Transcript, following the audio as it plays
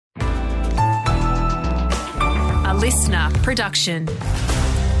listener production.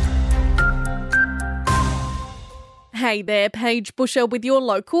 Hey there, Paige Busher with your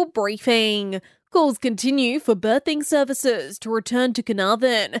local briefing. Calls continue for birthing services to return to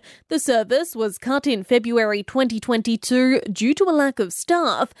Carnarvon. The service was cut in February 2022 due to a lack of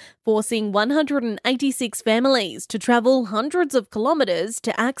staff, forcing 186 families to travel hundreds of kilometres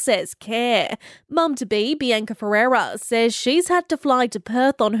to access care. Mum-to-be Bianca Ferreira says she's had to fly to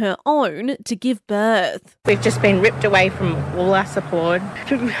Perth on her own to give birth. We've just been ripped away from all our support.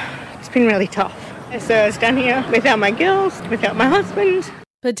 It's been really tough. So I was down here without my girls, without my husband.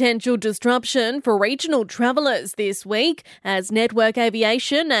 Potential disruption for regional travellers this week as Network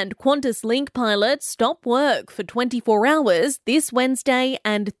Aviation and Qantas Link pilots stop work for 24 hours this Wednesday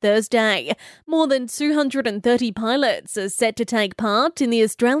and Thursday. More than 230 pilots are set to take part in the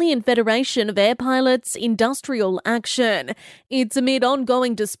Australian Federation of Air Pilots industrial action. It's amid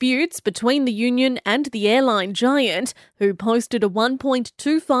ongoing disputes between the union and the airline giant, who posted a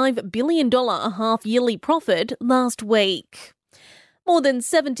 $1.25 billion half-yearly profit last week. More than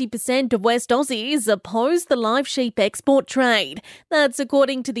 70% of West Aussies oppose the live sheep export trade. That's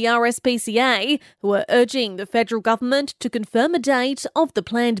according to the RSPCA, who are urging the federal government to confirm a date of the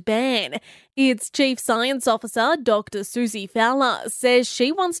planned ban. Its Chief Science Officer, Dr. Susie Fowler, says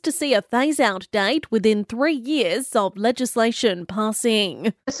she wants to see a phase-out date within 3 years of legislation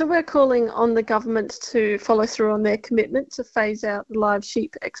passing. So we're calling on the government to follow through on their commitment to phase out the live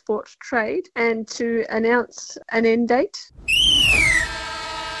sheep export trade and to announce an end date.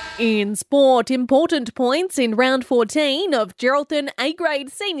 In sport, important points in round 14 of Geraldton A-grade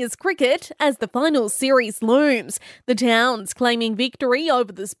seniors cricket as the final series looms. The Towns claiming victory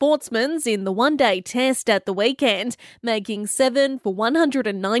over the Sportsmans in the one-day test at the weekend, making 7 for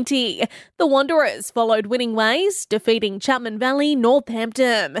 190. The Wanderers followed winning ways, defeating Chapman Valley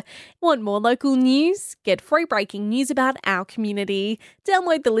Northampton. Want more local news? Get free breaking news about our community.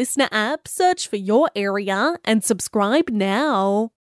 Download the Listener app, search for your area and subscribe now.